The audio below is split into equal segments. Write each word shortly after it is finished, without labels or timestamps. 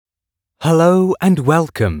Hello and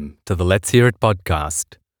welcome to the Let's Hear It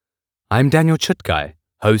podcast. I'm Daniel Chutkai,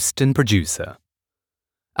 host and producer.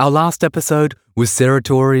 Our last episode was Sarah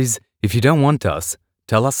Torres' If You Don't Want Us,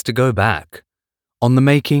 Tell Us to Go Back, on the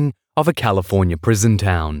making of a California prison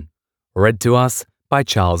town, read to us by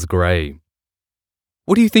Charles Gray.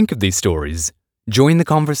 What do you think of these stories? Join the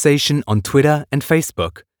conversation on Twitter and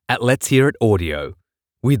Facebook at Let's Hear It Audio.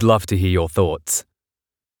 We'd love to hear your thoughts.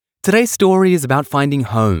 Today's story is about finding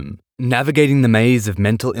home, navigating the maze of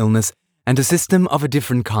mental illness and a system of a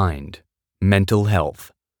different kind, mental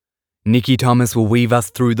health. Nikki Thomas will weave us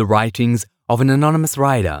through the writings of an anonymous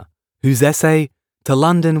writer whose essay, To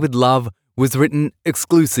London with Love, was written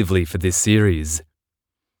exclusively for this series.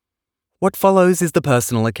 What follows is the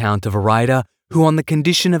personal account of a writer who, on the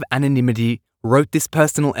condition of anonymity, wrote this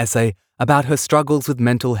personal essay about her struggles with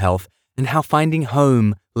mental health and how finding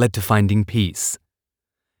home led to finding peace.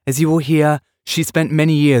 As you will hear, she spent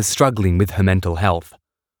many years struggling with her mental health.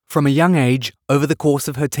 From a young age, over the course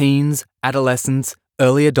of her teens, adolescence,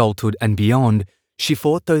 early adulthood and beyond, she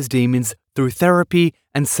fought those demons through therapy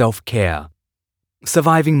and self-care,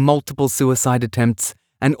 surviving multiple suicide attempts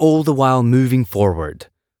and all the while moving forward,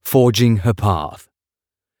 forging her path.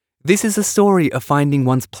 This is a story of finding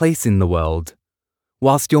one's place in the world,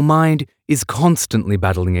 whilst your mind is constantly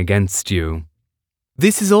battling against you.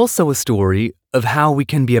 This is also a story of how we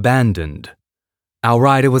can be abandoned. Our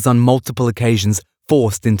writer was on multiple occasions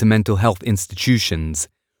forced into mental health institutions,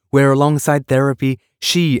 where alongside therapy,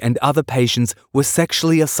 she and other patients were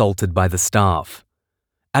sexually assaulted by the staff.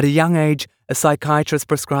 At a young age, a psychiatrist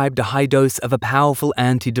prescribed a high dose of a powerful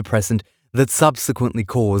antidepressant that subsequently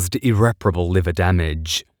caused irreparable liver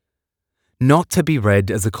damage. Not to be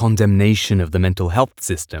read as a condemnation of the mental health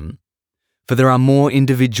system, for there are more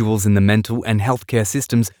individuals in the mental and healthcare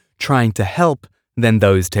systems trying to help than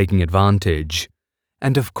those taking advantage.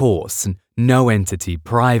 And of course, no entity,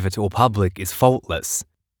 private or public, is faultless.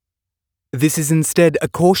 This is instead a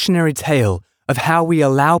cautionary tale of how we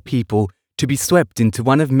allow people to be swept into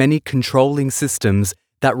one of many controlling systems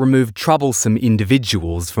that remove troublesome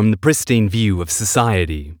individuals from the pristine view of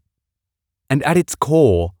society. And at its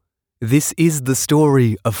core, this is the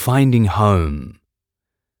story of finding home.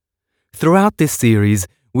 Throughout this series,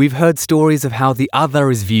 we've heard stories of how the other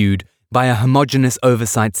is viewed by a homogeneous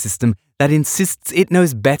oversight system that insists it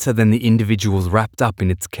knows better than the individuals wrapped up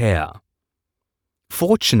in its care.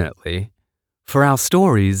 Fortunately, for our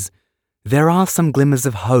stories, there are some glimmers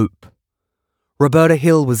of hope. Roberta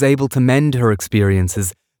Hill was able to mend her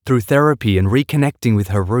experiences through therapy and reconnecting with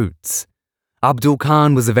her roots. Abdul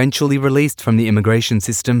Khan was eventually released from the immigration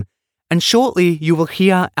system, and shortly you will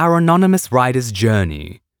hear our anonymous writer's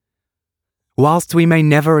journey. Whilst we may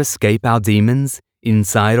never escape our demons,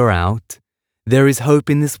 inside or out, there is hope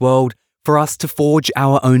in this world for us to forge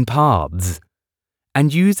our own paths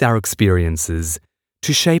and use our experiences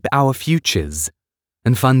to shape our futures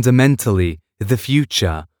and fundamentally the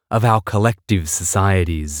future of our collective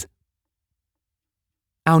societies.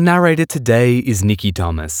 Our narrator today is Nikki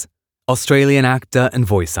Thomas, Australian actor and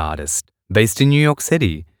voice artist. Based in New York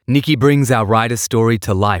City, Nikki brings our writer's story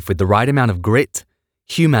to life with the right amount of grit,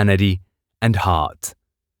 humanity, and heart.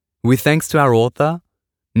 With thanks to our author,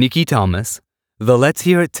 Nikki Thomas, the Let's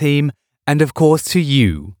Hear It team, and of course to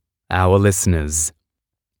you, our listeners.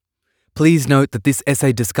 Please note that this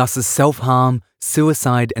essay discusses self-harm,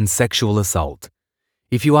 suicide, and sexual assault.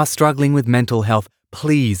 If you are struggling with mental health,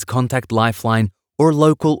 please contact Lifeline or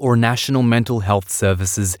local or national mental health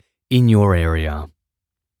services in your area.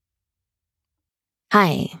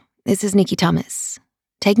 Hi, this is Nikki Thomas,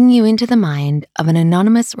 taking you into the mind of an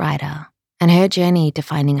anonymous writer and her journey to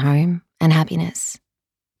finding home and happiness.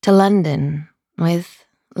 To London with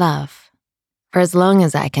love. For as long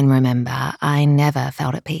as I can remember, I never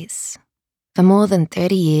felt at peace. For more than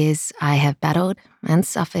 30 years, I have battled and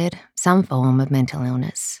suffered some form of mental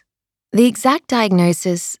illness. The exact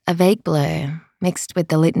diagnosis, a vague blur, mixed with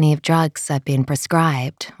the litany of drugs I've been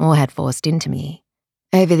prescribed or had forced into me.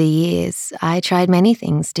 Over the years, I tried many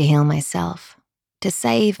things to heal myself, to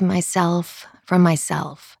save myself from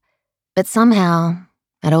myself. But somehow,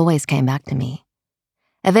 it always came back to me.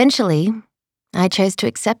 Eventually, I chose to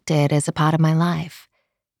accept it as a part of my life,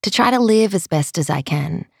 to try to live as best as I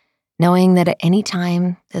can, knowing that at any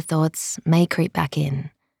time the thoughts may creep back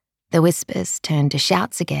in, the whispers turn to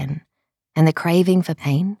shouts again, and the craving for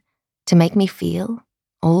pain to make me feel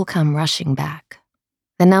all come rushing back.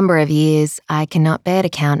 The number of years I cannot bear to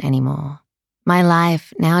count anymore. My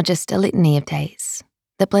life now just a litany of days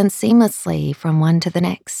that blend seamlessly from one to the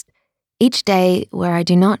next, each day where I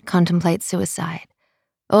do not contemplate suicide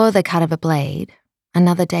or the cut of a blade,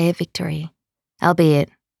 another day of victory, albeit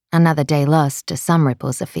Another day lost to some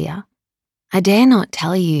ripples of fear. I dare not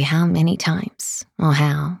tell you how many times, or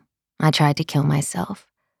how, I tried to kill myself.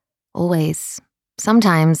 Always.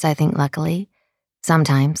 Sometimes, I think luckily.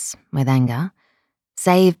 Sometimes, with anger.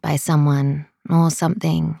 Saved by someone or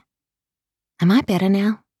something. Am I better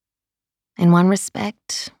now? In one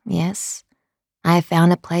respect, yes. I have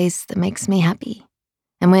found a place that makes me happy,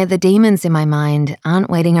 and where the demons in my mind aren't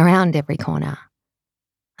waiting around every corner.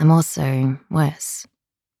 I'm also worse.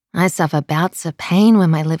 I suffer bouts of pain when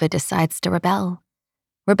my liver decides to rebel.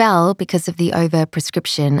 Rebel because of the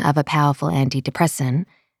over-prescription of a powerful antidepressant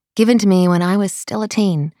given to me when I was still a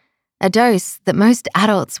teen, a dose that most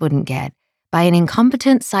adults wouldn't get by an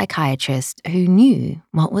incompetent psychiatrist who knew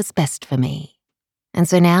what was best for me. And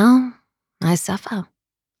so now, I suffer.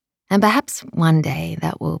 And perhaps one day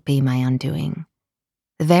that will be my undoing.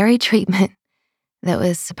 The very treatment that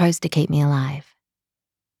was supposed to keep me alive.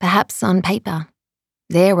 Perhaps on paper,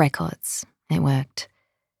 their records, it worked.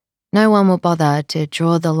 No one will bother to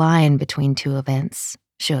draw the line between two events,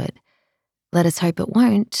 should, let us hope it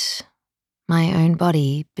won't, my own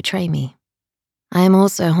body betray me. I am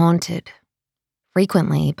also haunted,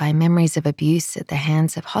 frequently by memories of abuse at the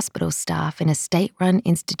hands of hospital staff in a state-run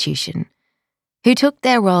institution who took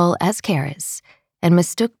their role as carers and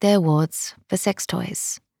mistook their wards for sex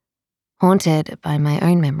toys. Haunted by my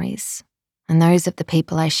own memories and those of the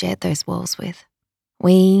people I shared those walls with.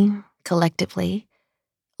 We, collectively,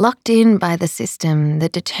 locked in by the system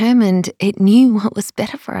that determined it knew what was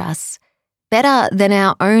better for us, better than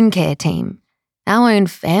our own care team, our own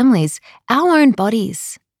families, our own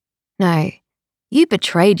bodies. No, you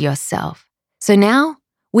betrayed yourself, so now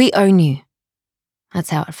we own you. That's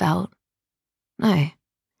how it felt. No,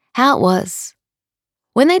 how it was.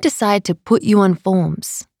 When they decide to put you on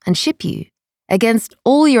forms and ship you, against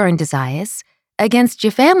all your own desires, against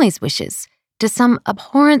your family's wishes, to some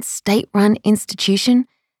abhorrent state-run institution,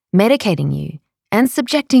 medicating you and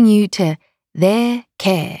subjecting you to their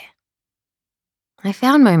care. I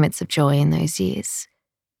found moments of joy in those years.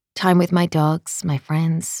 Time with my dogs, my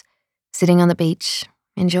friends, sitting on the beach,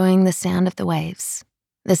 enjoying the sound of the waves,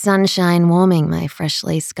 the sunshine warming my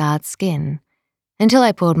freshly scarred skin, until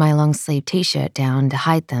I pulled my long-sleeve t-shirt down to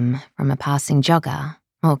hide them from a passing jogger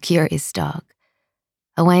or curious dog.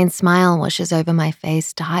 A wan smile washes over my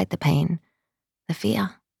face to hide the pain, the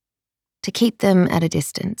fear, to keep them at a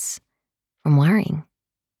distance, from worrying,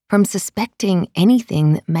 from suspecting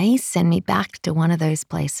anything that may send me back to one of those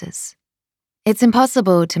places. It's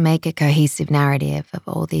impossible to make a cohesive narrative of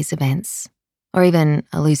all these events, or even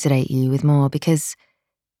elucidate you with more, because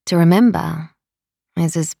to remember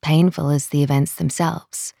is as painful as the events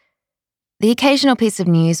themselves. The occasional piece of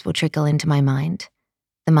news will trickle into my mind,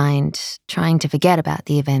 the mind trying to forget about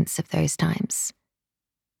the events of those times.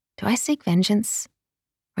 Do I seek vengeance?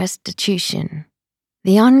 Restitution?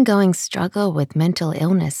 The ongoing struggle with mental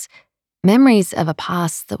illness? Memories of a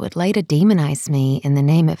past that would later demonize me in the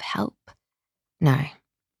name of help? No,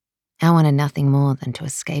 I wanted nothing more than to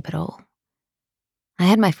escape it all. I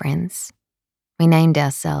had my friends. We named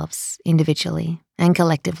ourselves, individually and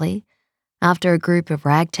collectively, after a group of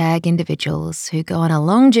ragtag individuals who go on a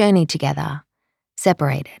long journey together,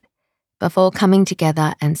 separated, before coming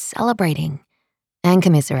together and celebrating and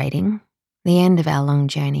commiserating the end of our long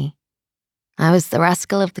journey. I was the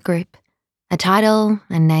rascal of the group, a title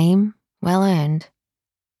and name well earned.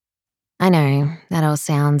 I know that all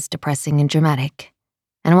sounds depressing and dramatic,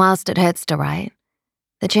 and whilst it hurts to write,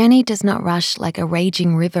 the journey does not rush like a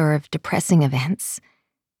raging river of depressing events.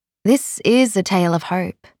 This is a tale of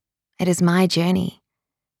hope. It is my journey,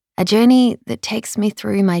 a journey that takes me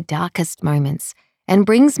through my darkest moments and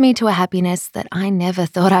brings me to a happiness that I never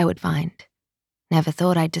thought I would find, never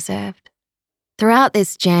thought I deserved. Throughout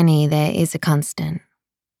this journey, there is a constant.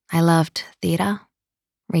 I loved theatre,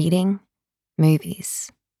 reading,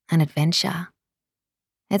 movies, and adventure.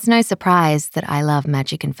 It's no surprise that I love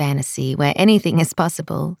magic and fantasy, where anything is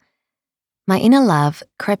possible. My inner love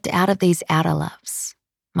crept out of these outer loves,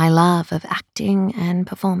 my love of acting and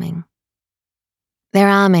performing. There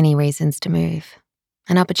are many reasons to move,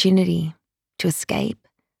 an opportunity to escape,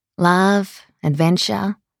 love,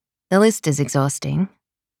 adventure. The list is exhausting.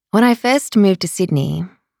 When I first moved to Sydney,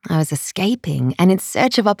 I was escaping and in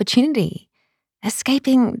search of opportunity,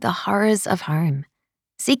 escaping the horrors of home,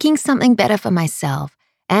 seeking something better for myself,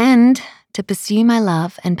 and to pursue my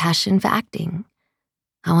love and passion for acting.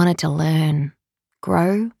 I wanted to learn,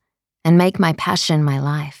 grow, and make my passion my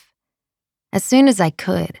life. As soon as I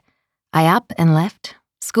could, I up and left,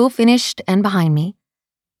 school finished and behind me.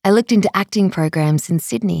 I looked into acting programs in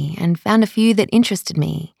Sydney and found a few that interested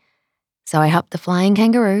me. So I hopped the flying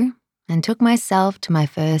kangaroo and took myself to my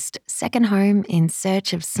first second home in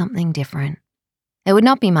search of something different. It would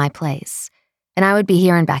not be my place, and I would be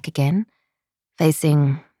here and back again,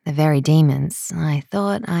 facing the very demons I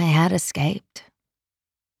thought I had escaped.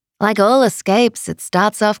 Like all escapes, it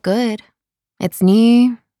starts off good. It's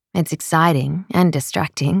new, it's exciting and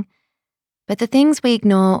distracting, but the things we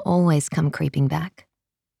ignore always come creeping back.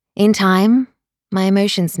 In time, my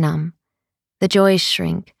emotions numb, the joys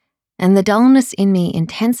shrink, and the dullness in me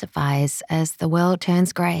intensifies as the world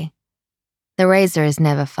turns grey. The razor is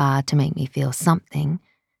never far to make me feel something,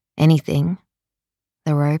 anything.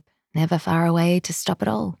 The rope never far away to stop it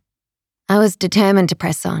all. I was determined to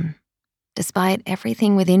press on, despite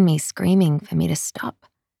everything within me screaming for me to stop.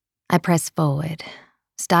 I pressed forward,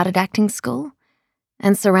 started acting school,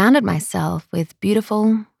 and surrounded myself with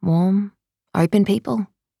beautiful, warm, open people.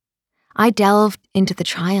 I delved into the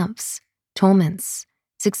triumphs, torments,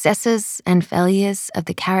 successes, and failures of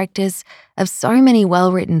the characters of so many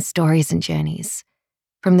well-written stories and journeys,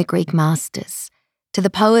 from the Greek masters to the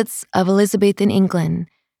poets of Elizabethan England,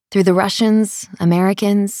 through the Russians,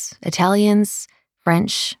 Americans, Italians,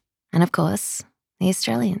 French, and of course, the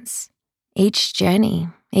Australians. Each journey,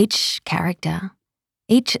 each character,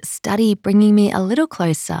 each study bringing me a little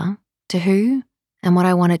closer to who and what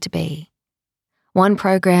I wanted to be. One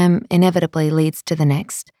program inevitably leads to the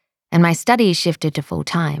next, and my studies shifted to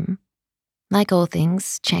full-time. Like all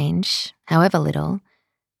things, change, however little,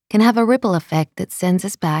 can have a ripple effect that sends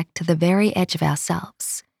us back to the very edge of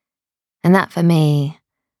ourselves. And that, for me,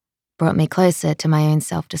 brought me closer to my own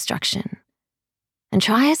self-destruction. And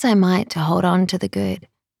try as I might to hold on to the good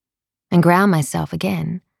and ground myself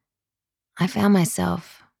again, I found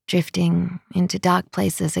myself drifting into dark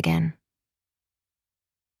places again.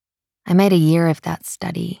 I made a year of that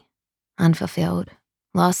study, unfulfilled,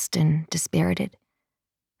 lost and dispirited.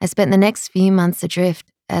 I spent the next few months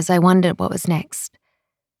adrift as I wondered what was next,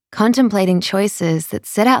 contemplating choices that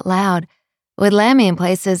said out loud would land me in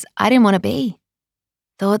places I didn't want to be,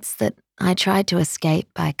 thoughts that I tried to escape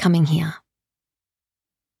by coming here.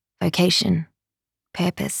 Vocation,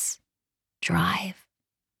 purpose, drive.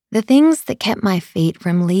 The things that kept my feet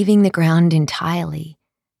from leaving the ground entirely,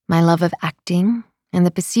 my love of acting and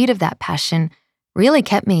the pursuit of that passion really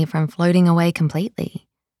kept me from floating away completely.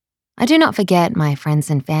 I do not forget my friends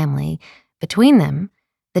and family. Between them,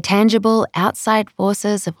 the tangible outside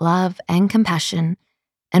forces of love and compassion,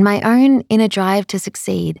 and my own inner drive to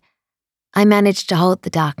succeed, I managed to hold the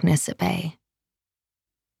darkness at bay.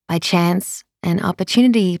 By chance, an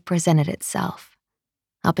opportunity presented itself.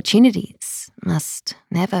 Opportunities must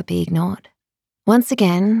never be ignored. Once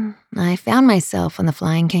again, I found myself on the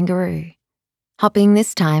Flying Kangaroo, hopping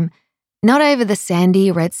this time not over the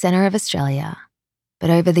sandy red centre of Australia,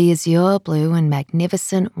 but over the azure blue and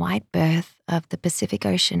magnificent white berth of the Pacific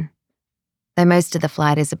Ocean. Though most of the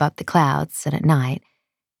flight is above the clouds and at night,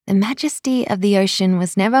 the majesty of the ocean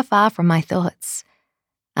was never far from my thoughts.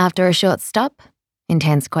 After a short stop,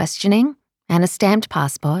 intense questioning, and a stamped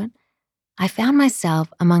passport, I found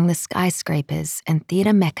myself among the skyscrapers and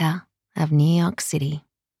theatre mecca of New York City.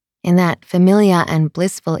 In that familiar and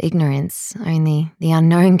blissful ignorance only the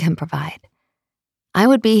unknown can provide. I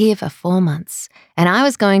would be here for 4 months, and I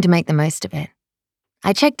was going to make the most of it.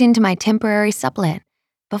 I checked into my temporary sublet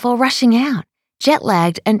before rushing out,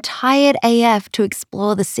 jet-lagged and tired AF to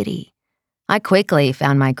explore the city. I quickly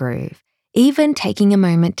found my groove, even taking a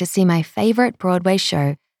moment to see my favorite Broadway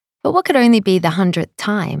show for what could only be the 100th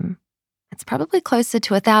time. It's probably closer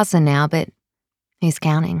to 1,000 now, but who's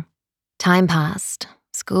counting? Time passed.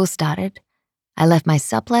 School started. I left my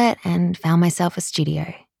sublet and found myself a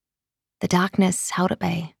studio. The darkness held at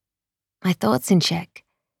bay, my thoughts in check.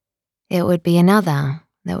 It would be another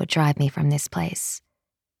that would drive me from this place.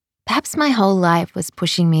 Perhaps my whole life was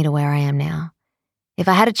pushing me to where I am now. If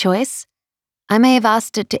I had a choice, I may have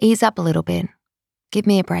asked it to ease up a little bit, give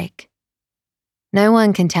me a break. No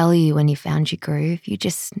one can tell you when you found your groove, you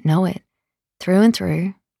just know it, through and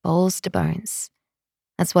through, balls to bones.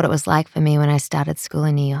 That's what it was like for me when I started school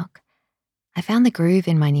in New York. I found the groove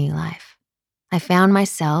in my new life. I found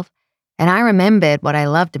myself, and I remembered what I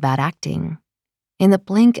loved about acting. In the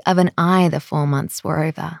blink of an eye, the 4 months were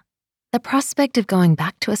over. The prospect of going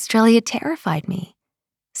back to Australia terrified me.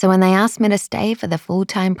 So when they asked me to stay for the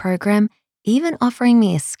full-time program, even offering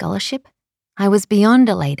me a scholarship, I was beyond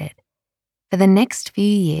elated. For the next few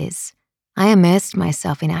years, I immersed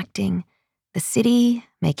myself in acting, the city,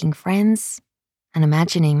 making friends, and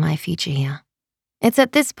imagining my future here. It's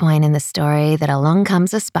at this point in the story that along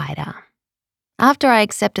comes a spider. After I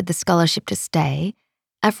accepted the scholarship to stay,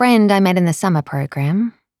 a friend I met in the summer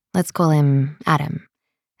program, let's call him Adam,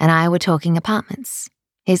 and I were talking apartments.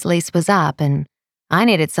 His lease was up and I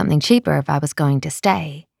needed something cheaper if I was going to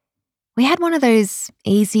stay. We had one of those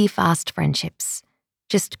easy, fast friendships.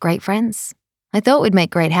 Just great friends. I thought we'd make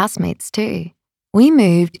great housemates too. We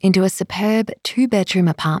moved into a superb 2-bedroom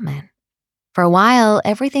apartment. For a while,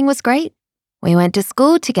 everything was great. We went to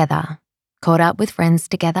school together, caught up with friends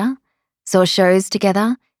together, saw shows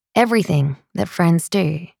together, everything that friends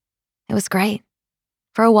do. It was great.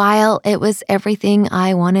 For a while, it was everything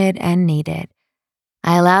I wanted and needed.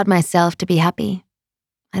 I allowed myself to be happy.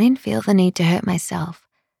 I didn't feel the need to hurt myself.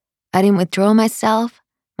 I didn't withdraw myself.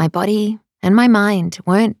 My body and my mind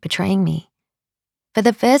weren't betraying me. For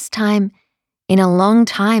the first time in a long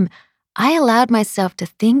time, I allowed myself to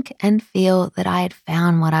think and feel that I had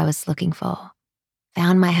found what I was looking for,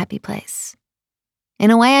 found my happy place. In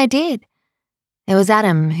a way, I did. It was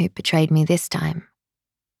Adam who betrayed me this time.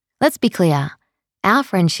 Let's be clear, our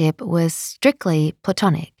friendship was strictly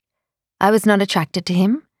platonic. I was not attracted to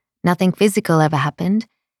him, nothing physical ever happened,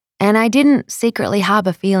 and I didn't secretly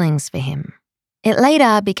harbor feelings for him. It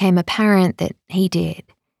later became apparent that he did.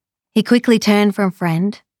 He quickly turned from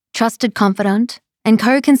friend, trusted confidant, and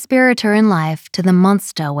co-conspirator in life to the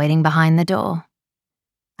monster waiting behind the door.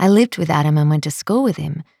 I lived with Adam and went to school with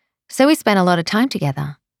him, so we spent a lot of time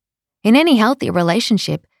together. In any healthy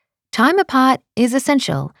relationship, time apart is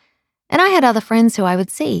essential, and I had other friends who I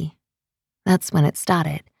would see. That's when it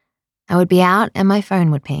started. I would be out and my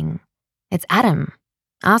phone would ping. It's Adam,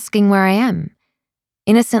 asking where I am.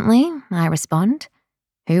 Innocently, I respond.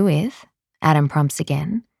 Who with? Adam prompts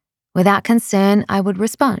again. Without concern, I would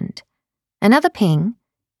respond. Another ping,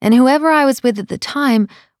 and whoever I was with at the time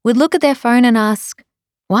would look at their phone and ask,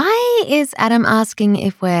 why is Adam asking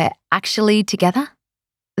if we're actually together?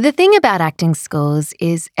 The thing about acting schools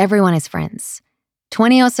is everyone is friends.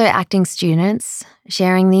 20 or so acting students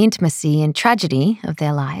sharing the intimacy and tragedy of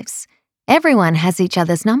their lives. Everyone has each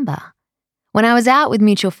other's number. When I was out with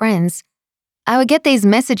mutual friends, I would get these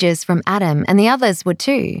messages from Adam and the others would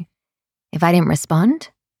too. If I didn't respond,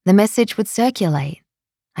 the message would circulate.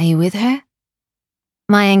 Are you with her?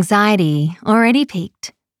 My anxiety, already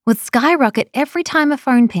peaked, would skyrocket every time a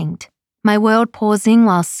phone pinged, my world pausing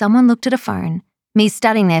while someone looked at a phone, me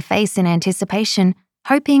studying their face in anticipation,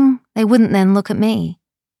 hoping they wouldn't then look at me,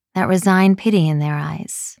 that resigned pity in their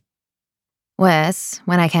eyes. Worse,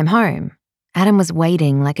 when I came home, Adam was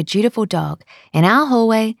waiting like a dutiful dog in our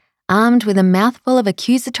hallway, armed with a mouthful of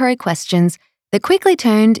accusatory questions that quickly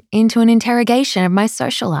turned into an interrogation of my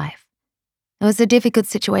social life. It was a difficult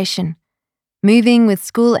situation. Moving with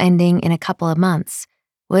school ending in a couple of months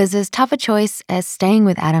was as tough a choice as staying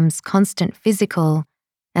with Adam's constant physical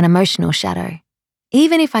and emotional shadow.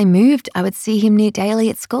 Even if I moved, I would see him near daily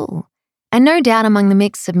at school, and no doubt among the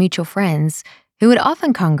mix of mutual friends who would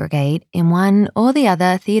often congregate in one or the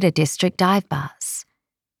other theatre district dive bars.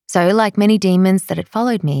 So, like many demons that had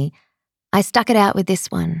followed me, I stuck it out with this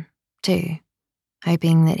one, too,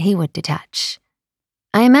 hoping that he would detach.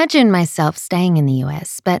 I imagined myself staying in the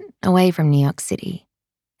US, but away from New York City.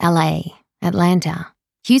 LA, Atlanta,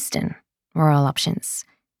 Houston were all options.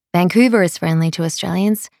 Vancouver is friendly to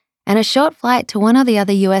Australians, and a short flight to one of the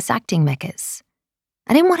other US acting meccas.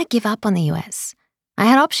 I didn't want to give up on the US. I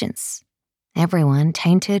had options. Everyone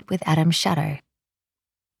tainted with Adam's shadow.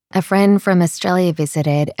 A friend from Australia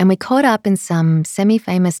visited, and we caught up in some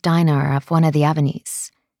semi-famous diner off one of the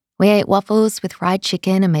avenues. We ate waffles with fried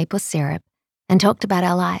chicken and maple syrup and talked about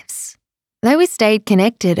our lives. Though we stayed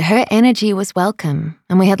connected, her energy was welcome,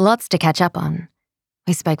 and we had lots to catch up on.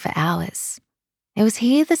 We spoke for hours. It was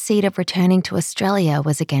here the seed of returning to Australia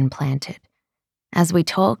was again planted. As we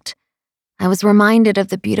talked, I was reminded of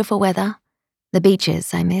the beautiful weather, the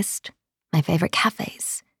beaches I missed, my favourite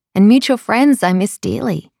cafes, and mutual friends I missed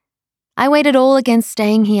dearly. I weighed it all against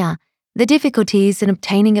staying here, the difficulties in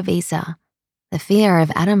obtaining a visa, the fear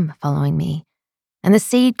of Adam following me, and the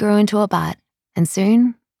seed grew into a bud and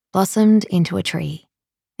soon blossomed into a tree.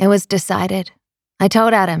 It was decided. I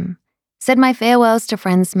told Adam, said my farewells to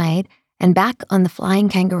friends made, and back on the Flying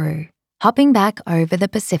Kangaroo, hopping back over the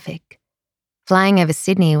Pacific. Flying over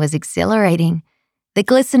Sydney was exhilarating. The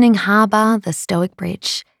glistening harbour, the stoic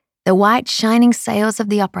bridge, the white shining sails of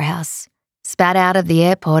the Opera House. Spat out of the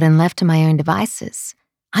airport and left to my own devices,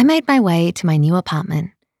 I made my way to my new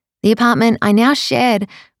apartment, the apartment I now shared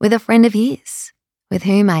with a friend of his, with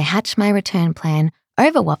whom I hatched my return plan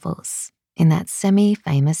over waffles in that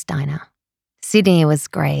semi-famous diner. Sydney was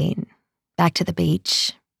great. Back to the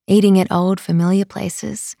beach, eating at old familiar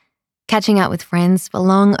places, catching up with friends for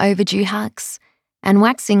long overdue hugs, and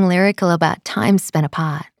waxing lyrical about time spent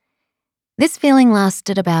apart. This feeling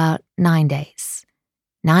lasted about 9 days.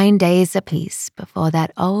 9 days apiece before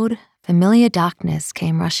that old familiar darkness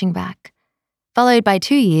came rushing back, followed by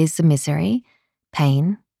 2 years of misery,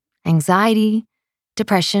 pain, anxiety,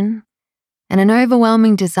 depression, and an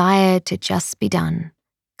overwhelming desire to just be done,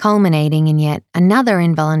 culminating in yet another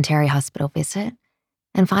involuntary hospital visit,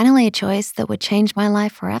 and finally a choice that would change my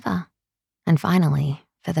life forever, and finally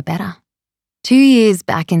for the better. 2 years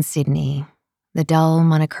back in Sydney, the dull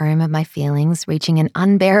monochrome of my feelings reaching an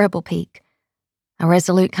unbearable peak, a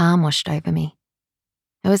resolute calm washed over me.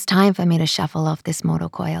 It was time for me to shuffle off this mortal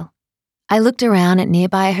coil. I looked around at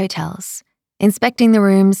nearby hotels, inspecting the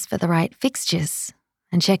rooms for the right fixtures,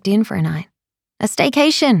 and checked in for a night. A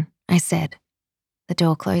staycation, I said. The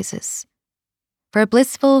door closes. For a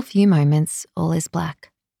blissful few moments, all is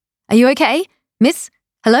black. Are you okay, miss?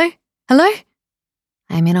 Hello? Hello?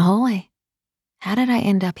 I'm in a hallway. How did I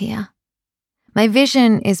end up here? My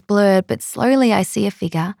vision is blurred, but slowly I see a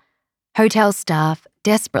figure, hotel staff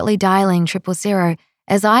desperately dialing 000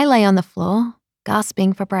 as I lay on the floor,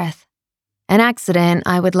 gasping for breath. An accident,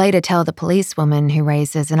 I would later tell the policewoman who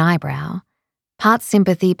raises an eyebrow. Part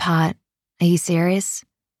sympathy, part, are you serious?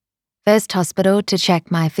 First hospital to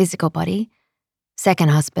check my physical body, second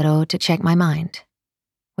hospital to check my mind.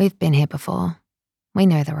 We've been here before. We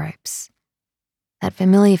know the ropes. That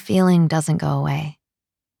familiar feeling doesn't go away.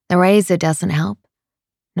 The razor doesn't help,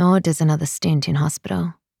 nor does another stint in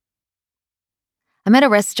hospital. I'm at a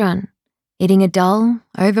restaurant, eating a dull,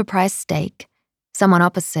 overpriced steak, someone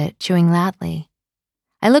opposite chewing loudly.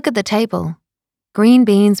 I look at the table, green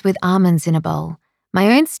beans with almonds in a bowl,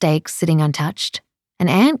 my own steak sitting untouched, an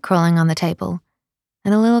ant crawling on the table,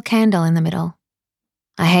 and a little candle in the middle.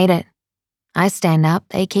 I hate it. I stand up,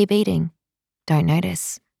 they keep eating. Don't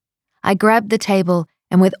notice. I grab the table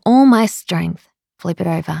and with all my strength, flip it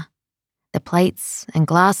over. The plates and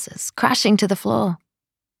glasses crashing to the floor.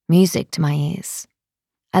 Music to my ears.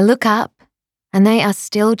 I look up and they are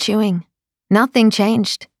still chewing. Nothing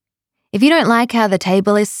changed. If you don't like how the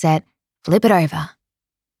table is set, flip it over.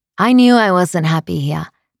 I knew I wasn't happy here.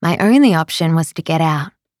 My only option was to get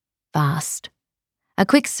out. Fast. A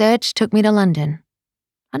quick search took me to London.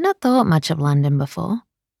 I'd not thought much of London before.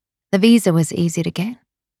 The visa was easy to get.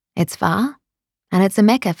 It's far, and it's a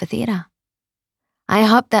mecca for theatre. I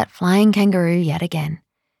hopped that flying kangaroo yet again.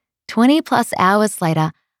 20 plus hours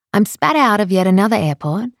later, I'm spat out of yet another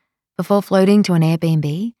airport before floating to an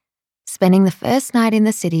Airbnb, spending the first night in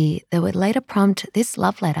the city that would later prompt this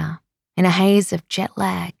love letter in a haze of jet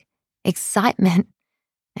lag, excitement,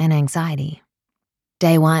 and anxiety.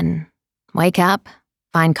 Day 1, wake up,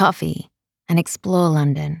 find coffee, and explore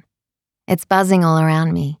London. It's buzzing all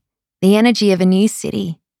around me, the energy of a new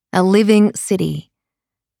city, a living city.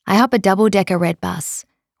 I hop a double-decker red bus,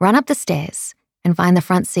 run up the stairs, and find the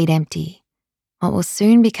front seat empty, what will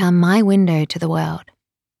soon become my window to the world.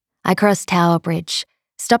 I cross Tower Bridge,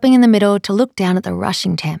 stopping in the middle to look down at the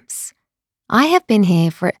rushing Thames. I have been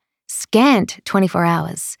here for scant 24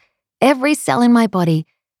 hours, every cell in my body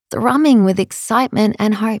thrumming with excitement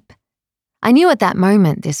and hope. I knew at that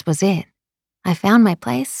moment this was it. I found my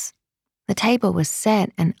place. The table was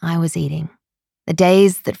set and I was eating. The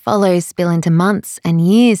days that follow spill into months and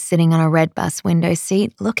years sitting on a red bus window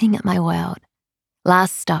seat looking at my world.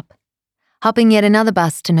 Last stop. Hopping yet another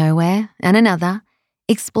bus to nowhere and another,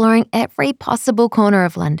 exploring every possible corner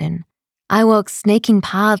of London. I walk snaking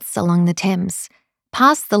paths along the Thames,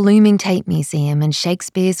 past the looming Tate Museum and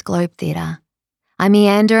Shakespeare's Globe Theatre. I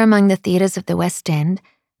meander among the theatres of the West End,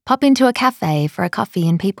 pop into a cafe for a coffee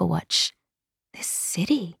and people watch. This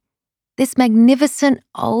city, this magnificent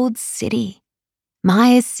old city,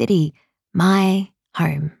 my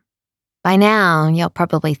home. By now, you're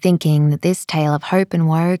probably thinking that this tale of hope and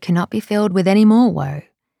woe cannot be filled with any more woe.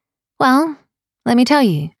 Well, let me tell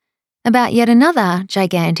you about yet another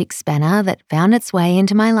gigantic spanner that found its way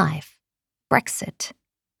into my life. Brexit,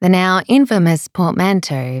 the now infamous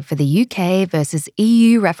portmanteau for the UK versus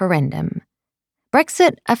EU referendum.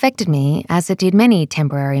 Brexit affected me as it did many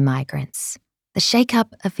temporary migrants. The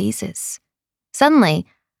shake-up of visas. Suddenly,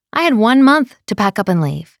 I had 1 month to pack up and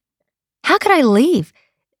leave. How could I leave?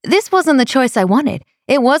 This wasn't the choice I wanted.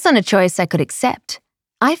 It wasn't a choice I could accept.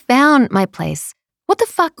 I found my place. What the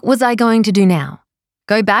fuck was I going to do now?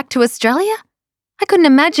 Go back to Australia? I couldn't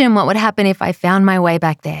imagine what would happen if I found my way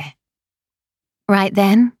back there. Right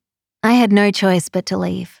then, I had no choice but to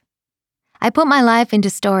leave. I put my life into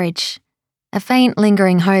storage, a faint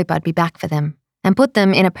lingering hope I'd be back for them, and put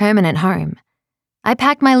them in a permanent home. I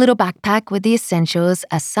packed my little backpack with the essentials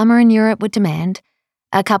a summer in Europe would demand,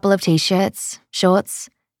 a couple of t-shirts, shorts,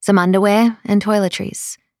 some underwear, and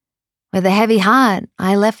toiletries. With a heavy heart,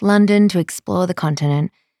 I left London to explore the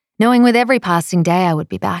continent, knowing with every passing day I would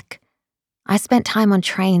be back. I spent time on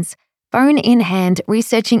trains, phone in hand,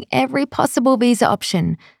 researching every possible visa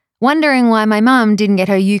option, wondering why my mum didn't get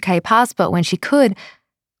her UK passport when she could,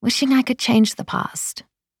 wishing I could change the past.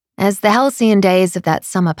 As the halcyon days of that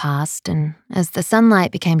summer passed, and as the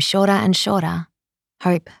sunlight became shorter and shorter,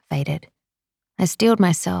 hope faded. I steeled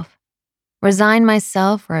myself, resigned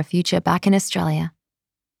myself for a future back in Australia.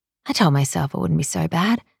 I told myself it wouldn't be so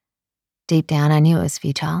bad. Deep down, I knew it was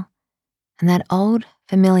futile, and that old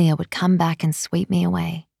familiar would come back and sweep me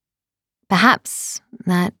away. Perhaps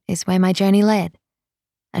that is where my journey led.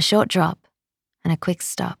 A short drop and a quick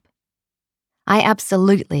stop. I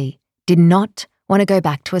absolutely did not want to go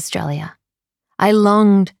back to Australia. I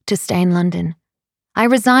longed to stay in London. I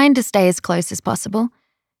resigned to stay as close as possible.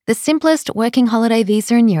 The simplest working holiday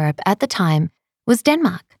visa in Europe at the time was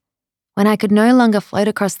Denmark. When I could no longer float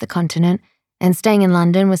across the continent and staying in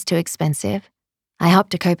London was too expensive, I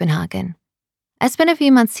hopped to Copenhagen. I spent a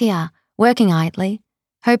few months here, working idly,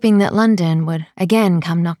 hoping that London would again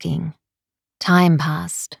come knocking. Time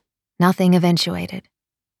passed. Nothing eventuated.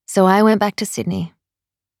 So I went back to Sydney.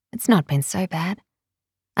 It's not been so bad.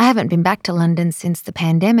 I haven't been back to London since the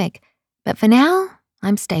pandemic, but for now,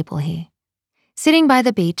 I'm stable here. Sitting by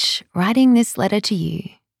the beach, writing this letter to you,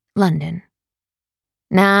 London.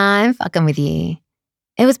 Nah, I'm fucking with you.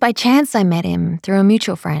 It was by chance I met him through a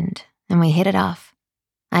mutual friend, and we hit it off.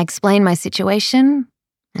 I explained my situation,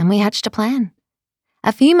 and we hatched a plan.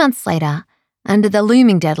 A few months later, under the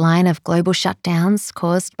looming deadline of global shutdowns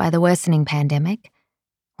caused by the worsening pandemic,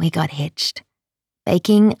 we got hitched.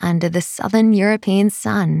 Baking under the southern European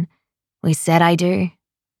sun, we said I do.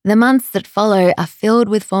 The months that follow are filled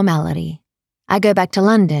with formality. I go back to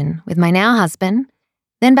London with my now husband,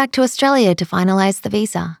 then back to Australia to finalise the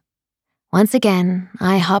visa. Once again,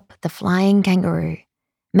 I hop the flying kangaroo,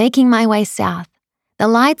 making my way south, the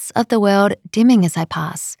lights of the world dimming as I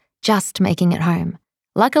pass, just making it home,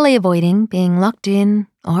 luckily avoiding being locked in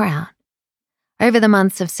or out. Over the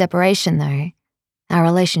months of separation, though, our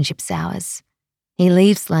relationship sours. He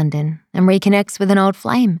leaves London and reconnects with an old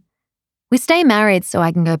flame. We stay married so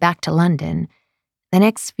I can go back to London. The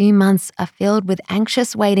next few months are filled with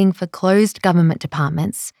anxious waiting for closed government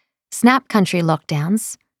departments, snap country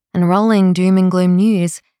lockdowns, and rolling doom and gloom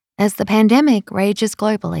news as the pandemic rages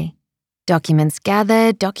globally. Documents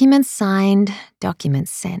gathered, documents signed,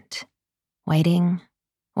 documents sent. Waiting,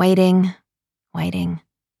 waiting, waiting.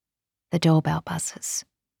 The doorbell buzzes.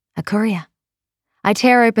 A courier. I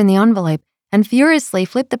tear open the envelope and furiously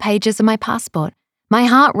flip the pages of my passport, my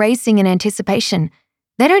heart racing in anticipation.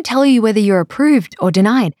 They don't tell you whether you're approved or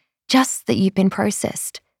denied, just that you've been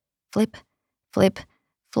processed. Flip, flip,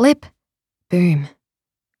 flip. Boom.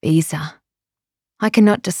 Visa. I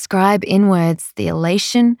cannot describe in words the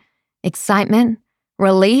elation, excitement,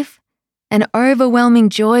 relief, and overwhelming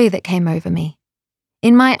joy that came over me.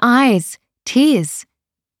 In my eyes, tears.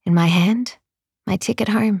 In my hand, my ticket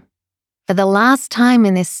home. For the last time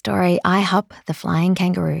in this story, I hop the flying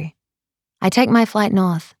kangaroo. I take my flight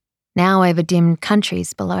north, now over dimmed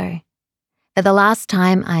countries below. For the last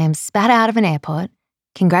time, I am spat out of an airport,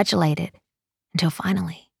 congratulated, until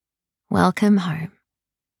finally, welcome home.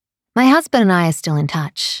 My husband and I are still in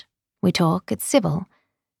touch. We talk, it's civil,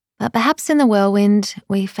 but perhaps in the whirlwind,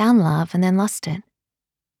 we found love and then lost it.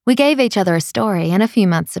 We gave each other a story and a few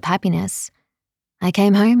months of happiness. I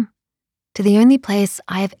came home, to the only place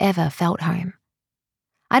I have ever felt home.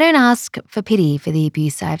 I don't ask for pity for the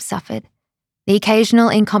abuse I have suffered, the occasional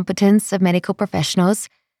incompetence of medical professionals,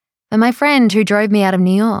 for my friend who drove me out of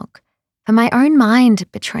New York, for my own mind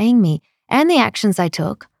betraying me and the actions I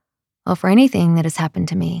took, or for anything that has happened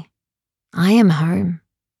to me. I am home,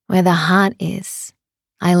 where the heart is.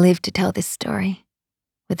 I live to tell this story,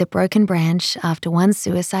 with the broken branch after one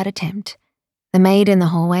suicide attempt, the maid in the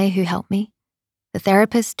hallway who helped me, the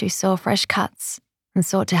therapist who saw fresh cuts and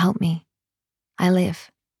sought to help me. I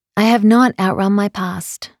live. I have not outrun my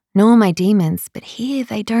past, nor my demons, but here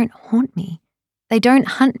they don't haunt me. They don't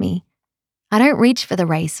hunt me. I don't reach for the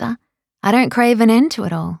racer. I don't crave an end to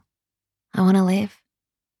it all. I want to live.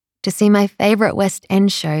 To see my favourite West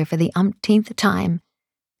End show for the umpteenth time,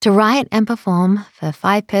 to write and perform for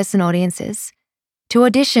 5-person audiences, to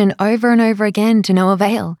audition over and over again to no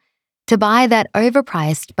avail, to buy that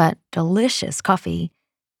overpriced but delicious coffee,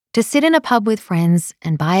 to sit in a pub with friends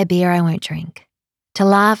and buy a beer I won't drink, to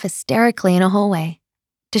laugh hysterically in a hallway,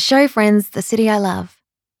 to show friends the city I love,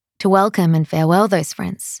 to welcome and farewell those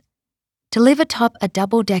friends, to live atop a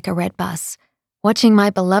double-decker red bus, watching my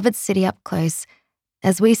beloved city up close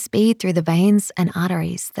as we speed through the veins and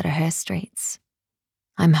arteries that are her streets.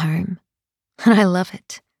 I'm home, and I love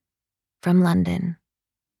it. From London,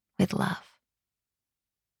 with love.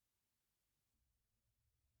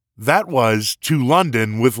 That was To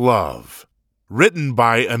London with Love, written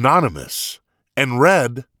by Anonymous and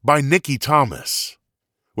read by Nikki Thomas,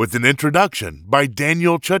 with an introduction by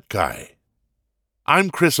Daniel Chutkai.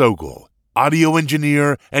 I'm Chris Ogle, audio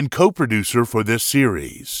engineer and co-producer for this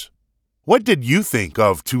series. What did you think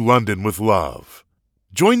of To London with Love?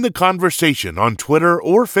 Join the conversation on Twitter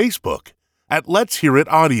or Facebook at Let's Hear It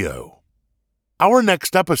Audio. Our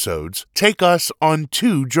next episodes take us on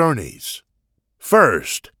 2 journeys.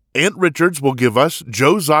 First, Aunt Richards will give us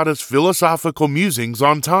Joe Zada's philosophical musings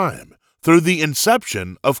on time through the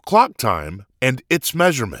inception of clock time and its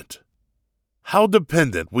measurement. How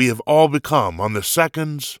dependent we have all become on the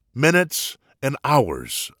seconds, minutes, and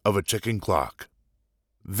hours of a ticking clock.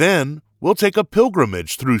 Then, we'll take a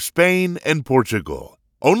pilgrimage through Spain and Portugal,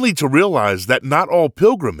 only to realize that not all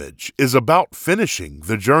pilgrimage is about finishing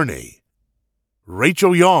the journey.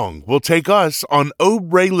 Rachel Young will take us on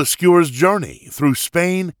Aubrey Lescure's journey through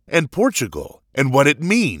Spain and Portugal and what it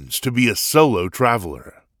means to be a solo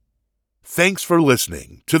traveler. Thanks for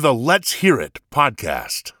listening to the Let's Hear It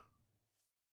podcast.